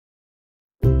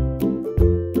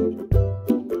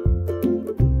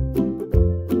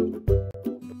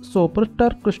Super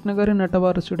star Krishna గారి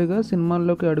నటవారసుడిగా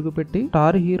సినిమాల్లోకి అడుగుపెట్టి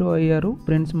స్టార్ హీరో అయ్యారు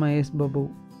ప్రిన్స్ మహేష్ బాబు.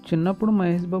 చిన్నప్పుడు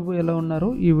మహేష్ బాబు ఎలా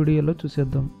ఉన్నారో ఈ వీడియోలో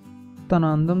చూసేద్దాం. తన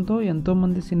అందంతో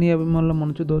ఎంతోమంది సినీ అభిమానుల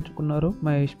మనసు దోచుకున్నారు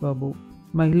మహేష్ బాబు.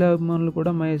 మహిళా అభిమానులు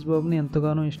కూడా మహేష్ బాబుని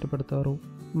ఎంతగానో ఇష్టపడతారు.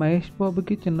 మహేష్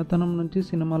బాబుకి చిన్నతనం నుంచి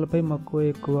సినిమాలపై మక్కువ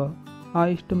ఎక్కువ. ఆ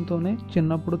ఇష్టంతోనే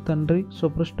చిన్నప్పుడు తండ్రి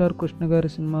సూపర్ స్టార్ కృష్ణ గారి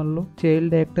సినిమాల్లో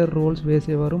చైల్డ్ యాక్టర్ రోల్స్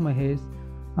వేసేవారు మహేష్.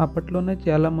 అప్పట్లోనే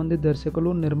చాలామంది దర్శకులు,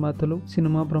 నిర్మాతలు,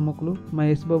 సినిమా ప్రముఖులు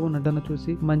మహేష్ బాబు నటన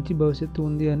చూసి మంచి భవిష్యత్తు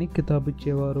ఉంది అని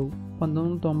కితాబిచ్చేవారు.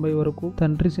 1990 వరకు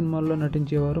తండ్రి సినిమాల్లో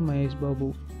నటించేవారు మహేష్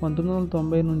బాబు.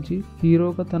 1990 నుంచి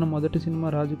హీరోగా తన మొదటి సినిమా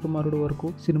రాజకుమారుడు వరకు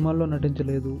సినిమాల్లో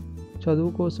నటించలేదు.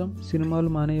 చదువు కోసం సినిమాలు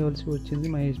మానేయవలసి వచ్చింది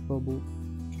మహేష్ బాబు.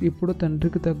 ఇప్పుడు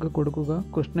తండ్రికి తగ్గ కొడుకుగా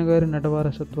కృష్ణ గారి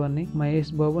నటవారసత్వాన్ని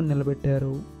మహేష్ బాబు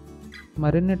నిలబెట్టారు.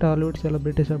 మరిన్ని టాలీవుడ్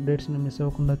సెలబ్రిటీస్ అప్డేట్స్ని మిస్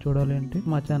అవ్వకుండా చూడాలి అంటే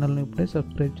మా ఛానల్ని ఇప్పుడే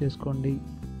సబ్స్క్రైబ్ చేసుకోండి.